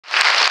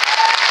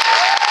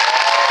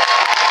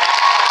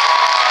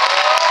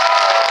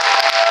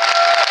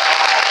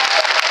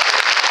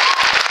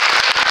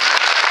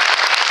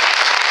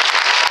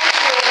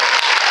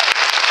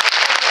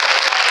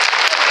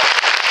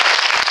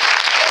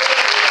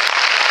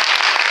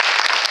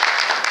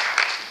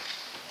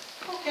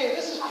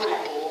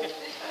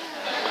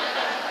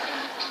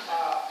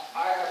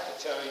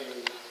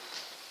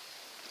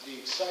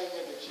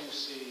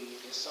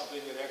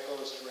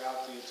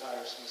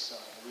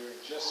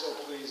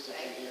pleased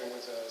that you're here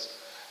with us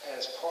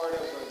as part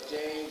of a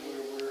day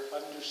where we're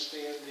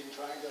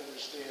trying to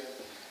understand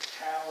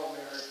how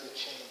America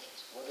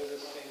changes. What are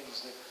the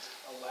things that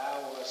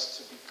allow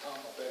us to become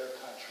a better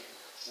country?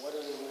 What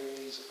are the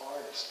ways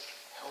artists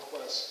help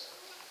us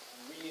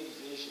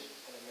re-envision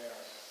in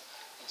America?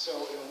 And so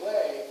in a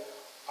way,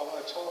 I want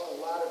to talk a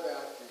lot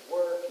about your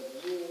work and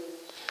you,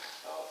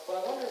 but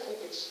I wonder if we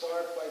could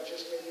start by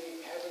just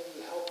maybe having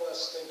you help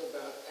us think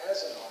about,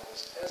 as an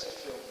artist, as a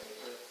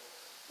filmmaker,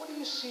 what do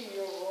you see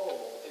your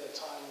role in a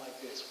time like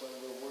this when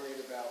we're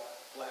worried about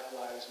Black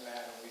Lives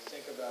Matter, we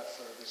think about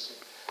Ferguson?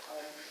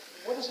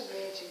 What does it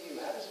mean to you?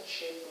 How does it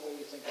shape the way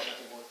you think about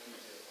the work you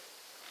do?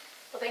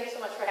 Well, thank you so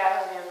much for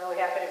having me. I'm really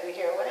happy to be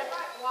here. Whenever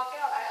I walk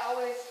out,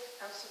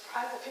 I'm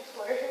surprised that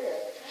people are here.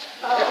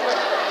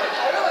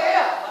 I really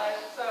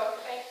am. So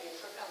thank you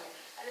for coming.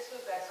 I just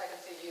moved back so I can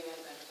see you and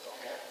Phil.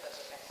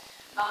 That's okay.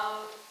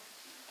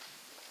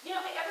 You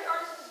know, every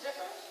artist is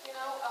different. You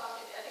know,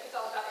 I think it's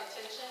all about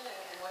intention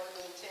and what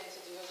you intend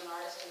to do as an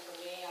artist. And for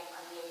me,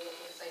 I'm really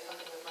looking to say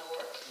something with my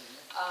work.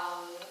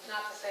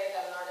 Not to say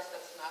that an artist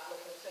that's not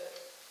looking to,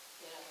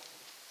 you know,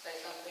 say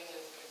something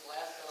is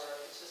less, or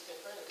it's just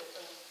different,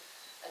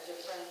 a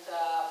different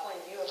point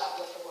of view about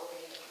what the work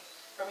means.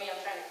 For me,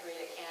 I'm trying to create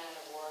a canon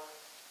of work,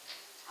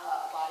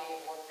 a body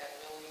of work that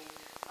really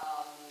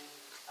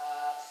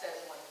says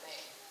one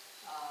thing,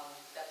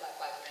 that Black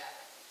Lives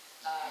Matter,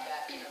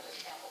 that, you know,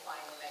 just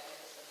amplifying the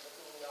magnificence of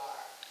who we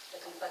are, the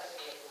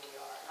complexity of who we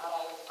are, not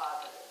always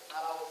positive,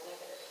 not always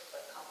negative,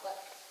 but complex,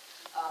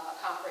 a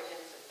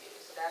comprehensive view.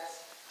 So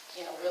that's,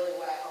 you know, really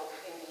what I hope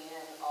in the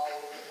end all of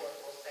the work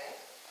will say.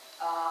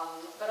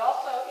 But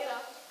also, you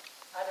know,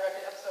 I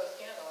directed an episode of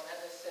Scandal, and that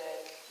just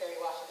said, Kerry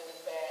Washington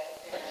is bad,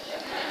 and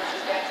this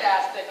is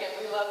fantastic, and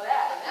we love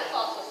that. And that's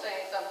also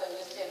saying something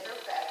just in her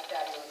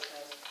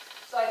fabulousness.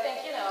 So I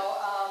think, you know,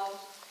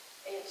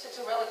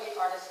 to relegate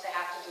artists to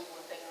have to do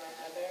one thing or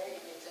another,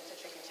 it's into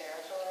tricky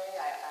territory.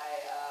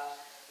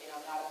 You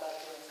know, I'm not above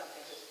doing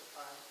something just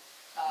for fun.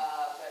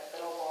 But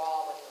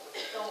overall, with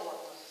the film work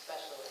most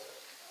especially,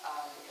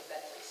 because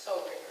it's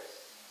so rigorous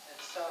and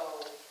so,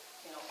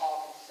 you know,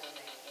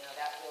 all-consuming. You know,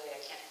 that really,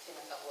 I can't see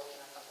myself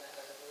working on something that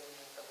doesn't really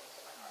mean something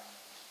to my heart.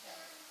 Yeah.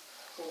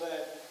 Well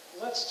then,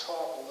 let's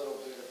talk a little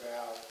bit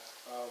about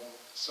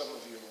some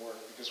of your work,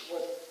 because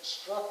what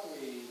struck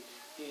me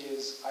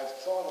is I've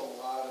thought a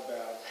lot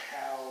about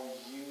how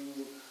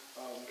you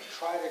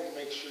try to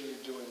make sure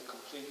you're doing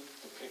complete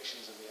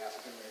depictions of the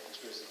African American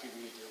experience, the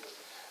people you deal with.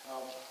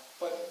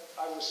 But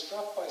I was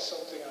struck by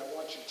something, and I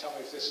want you to tell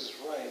me if this is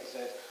right,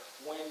 that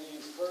when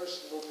you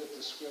first looked at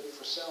the script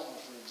for Selma,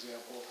 for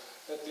example,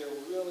 that there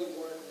really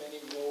weren't many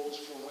roles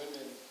for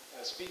women,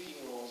 speaking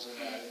roles in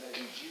that, and that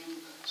did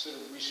you sort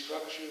of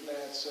restructure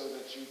that so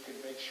that you could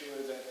make sure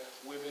that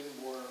women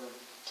were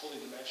fully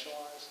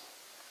dimensionalized?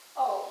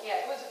 Oh,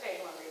 yeah, it was a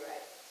page one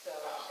rewrite. So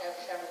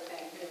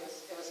everything, it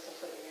was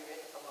completely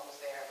rewritten from what was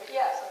there. But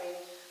yes, I mean,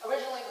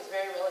 originally it was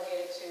very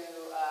relegated to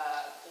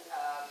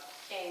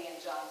King and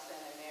Johnson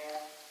and their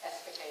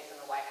escapades in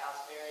the White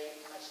House, very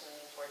much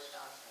leaning towards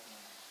Johnson.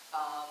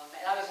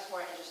 And I was just more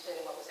interested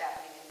in what was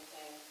happening in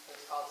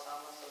it's called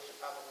Selma, so we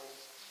should probably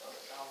go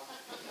to Selma.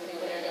 See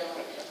what they're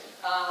doing.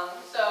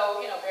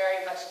 So, you know,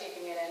 very much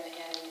steeping it in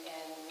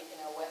you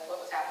know, what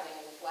was happening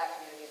in the Black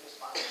community's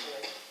response to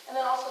it. And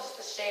then also just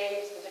the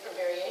shades, the different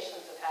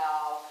variations of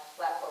how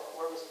Black folk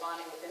were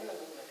responding within the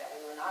movement, that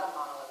we were not a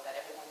monolith, that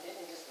everyone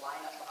didn't just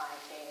line up behind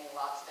King in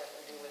lockstep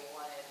and do what he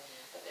wanted,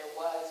 that there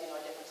was, you know,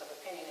 a difference of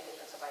opinion, a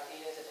difference of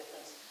ideas, a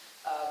difference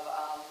of,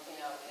 you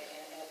know,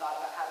 in a thought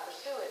about how to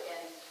pursue it.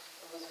 And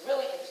I was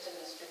really interested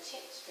in the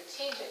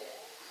strategic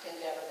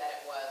endeavor that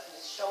it was,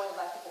 just showing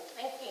Black people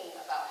thinking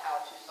about how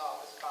to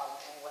solve this problem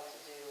and what to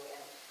do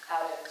and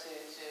how to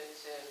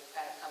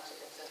kind of come to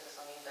consensus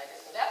on these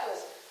ideas. So that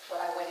was what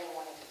I went in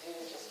wanting to do,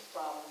 just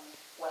from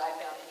what I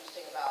found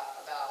interesting about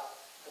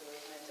the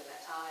movement in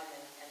that time,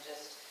 and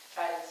just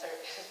try to insert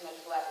as much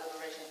Black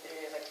liberation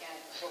theory as I can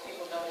before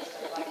people notice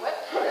they're like, what?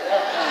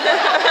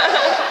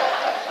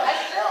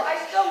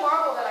 I still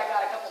marvel that I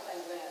got a couple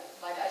things in.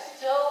 Like I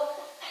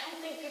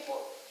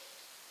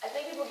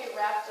think people get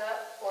wrapped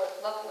up, or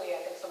luckily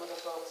I think some of the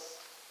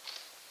folks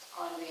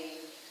on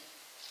the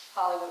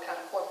Hollywood kind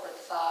of corporate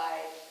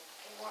side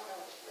weren't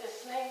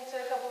listening to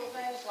a couple of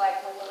things, like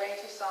when Lorraine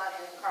Toussaint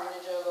and Carmen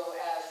Ejogo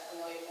as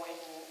Amelia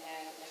Boynton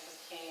and Mrs.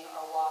 King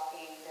are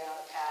walking down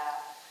the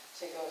path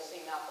to go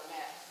see Malcolm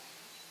X.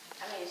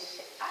 I mean,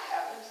 I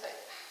have them say,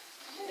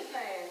 she's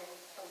saying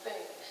some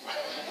things.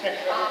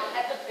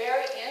 At the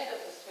very end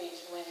of the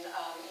speech, when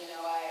you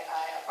know,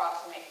 I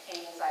approximate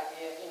King's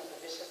idea of, you know,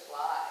 the vicious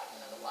lie,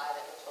 you know, the lie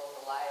that was told,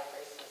 the lie of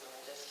racism,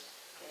 and just,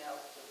 you know,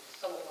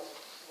 some of the most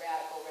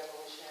radical,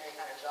 revolutionary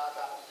kind of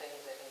jaw-dropping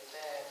things that he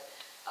said.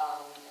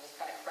 And just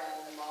kind of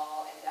crowning them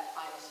all in that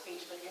final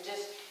speech. But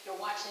you're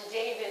watching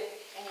David,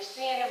 and you're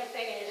seeing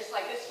everything, and you're just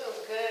like, this feels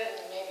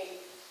good, and maybe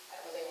I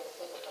was able to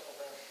flip a couple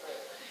things through.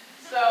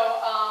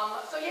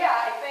 So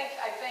yeah,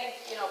 I think,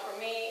 you know, for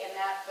me in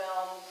that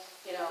film,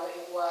 you know,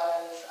 it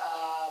was,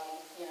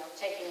 you know,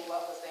 taking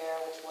what was there,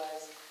 which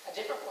was a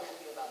different point of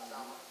view about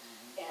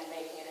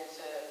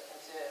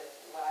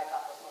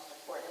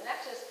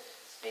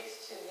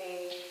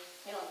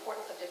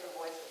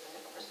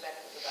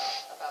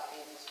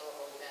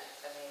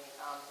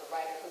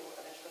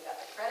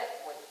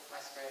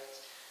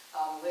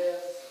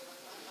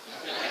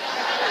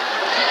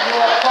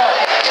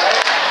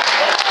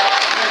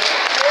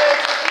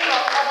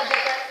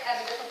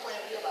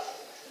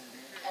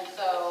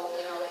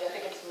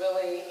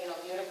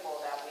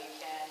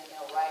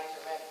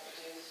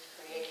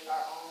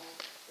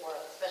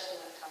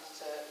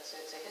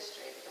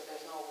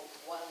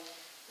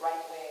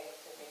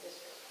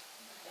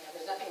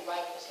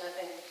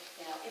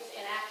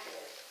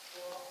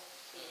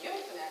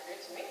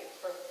to me, it's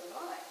perfectly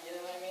fine, you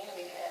know what I mean? I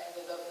mean,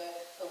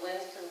 the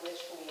lens through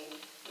which we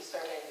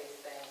survey these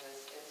things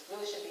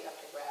really should be up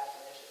for grabs,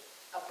 and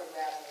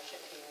there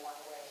should be one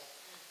way.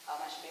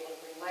 I should be able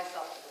to bring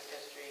myself to this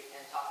history and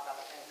talk about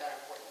the things that are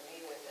important to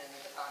me within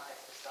the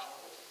context of Selma,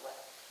 which is what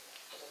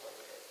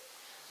we did.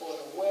 Well,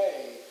 in a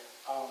way,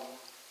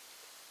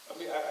 I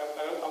mean,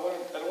 I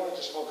don't want to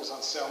just focus on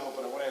Selma,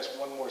 but I want to ask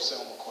one more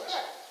Selma question.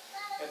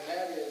 Sure. And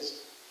that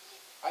is,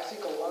 I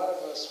think a lot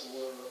of us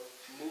were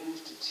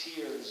moved to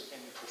tears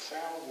in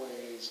profound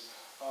ways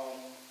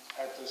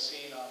at the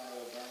scene on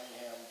the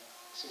Birmingham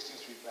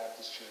 16th Street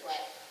Baptist Church.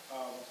 Right.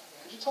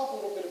 Could you talk a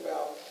little bit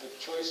about the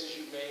choices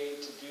you made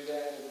to do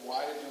that and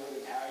why to do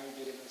it and how you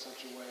did it in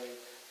such a way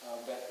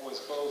that was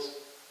both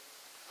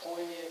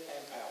poignant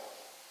and powerful?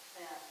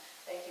 Yeah,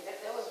 thank you.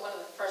 That was one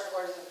of the first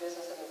orders of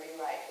business in the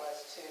rewrite,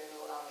 was to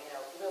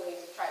really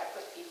try to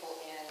put people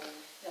in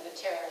the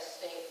terrorist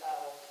state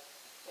of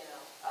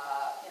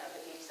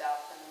the Deep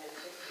South in the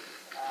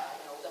mid-60s,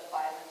 the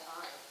violent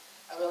time.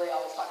 I really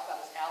always talk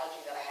about this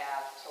allergy that I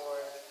have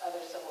towards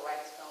other civil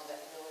rights films that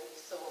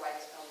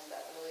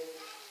really,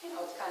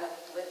 it's kind of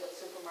lit with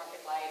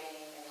supermarket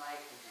lighting and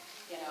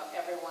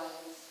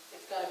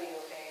it's going to be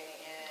okay in the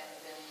end,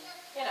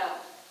 and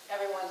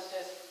everyone's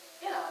just,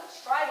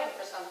 striving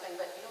for something,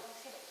 but you don't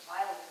see the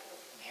violence. It was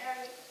a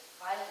very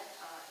violent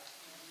time.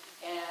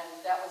 And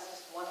that was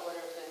just one order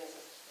of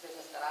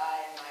business that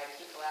I and my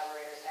key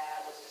collaborators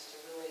had, was just to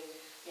really,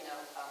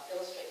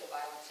 illustrate the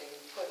violence. So you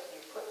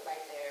put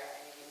right there,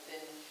 and you can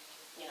then,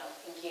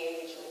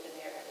 engage with the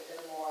narrative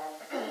in a more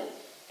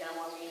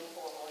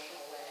meaningful,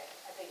 emotional way.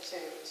 I think to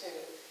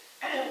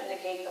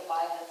negate the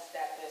violence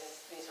that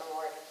these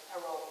heroic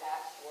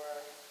acts were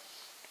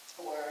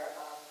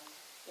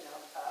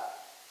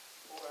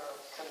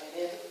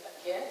committed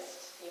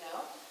against,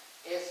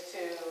 is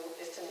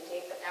to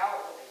negate the power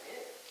of what they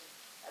did.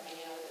 I mean,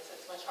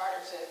 it's much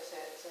harder to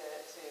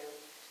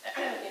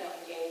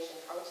engage in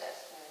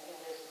protest when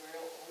there's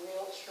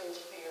real true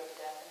fear of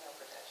death and no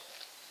protection.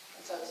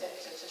 And so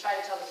to try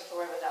to tell the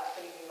story without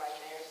putting me right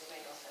there just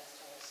made no sense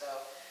to me. So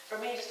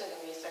for me, just in the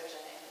research,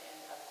 and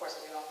of course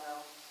we all know,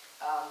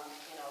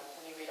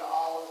 when you read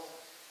all of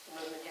the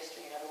movement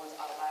history and everyone's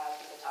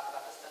autobiographies, they talk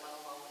about the seminal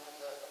moment of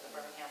the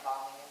Birmingham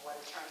bombing and what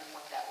a turning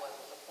point that was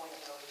a point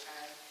of no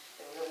return.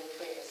 It really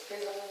created a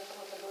schism in some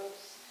of the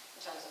groups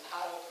in terms of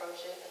how to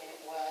approach it. I mean,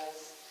 it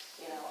was,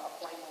 a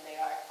point when they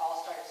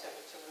all started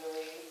to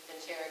really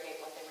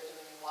interrogate what they were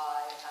doing and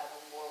why and how to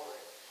move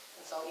forward.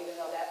 And so even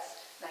though that's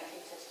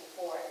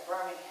 1964 in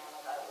Birmingham, I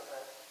thought it was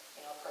a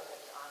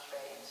perfect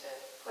entree into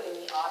putting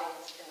the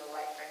audience in the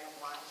right frame of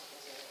mind to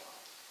continue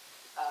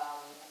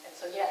on. And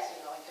so yes,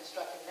 in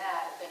constructing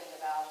that and thinking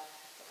about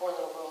the 4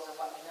 little girls of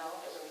what we know,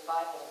 there were really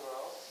 5 little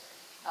girls.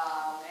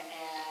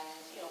 And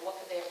what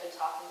could they have been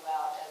talking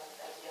about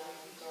as young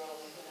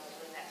girls,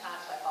 during that time?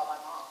 So I called my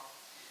mom,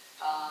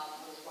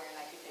 who was born in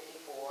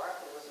 1954,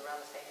 who was around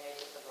the same age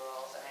as the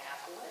girls, and I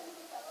asked her, what did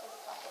you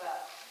talk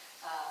about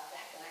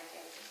back in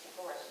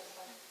 1964? She's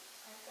like,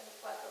 I said it's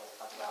black girls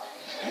talk about.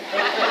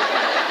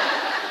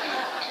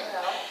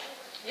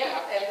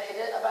 And it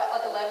did about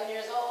like 11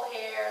 years old,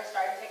 hair, and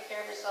started to take care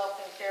of yourself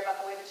and care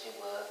about the way that you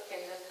look, and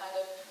just kind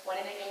of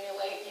wanting to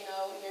emulate,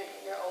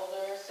 your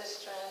older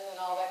sister and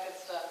all that good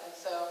stuff. And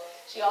so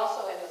she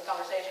also, in this phone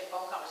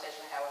conversation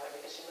I had with her,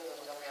 because she lives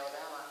in Montgomery,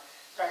 Alabama,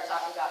 started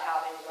talking about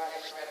how they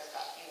regarded Coretta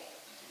Scott King.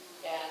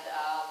 And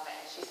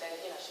she said,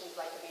 she was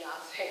like the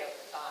Beyonce of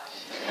the time.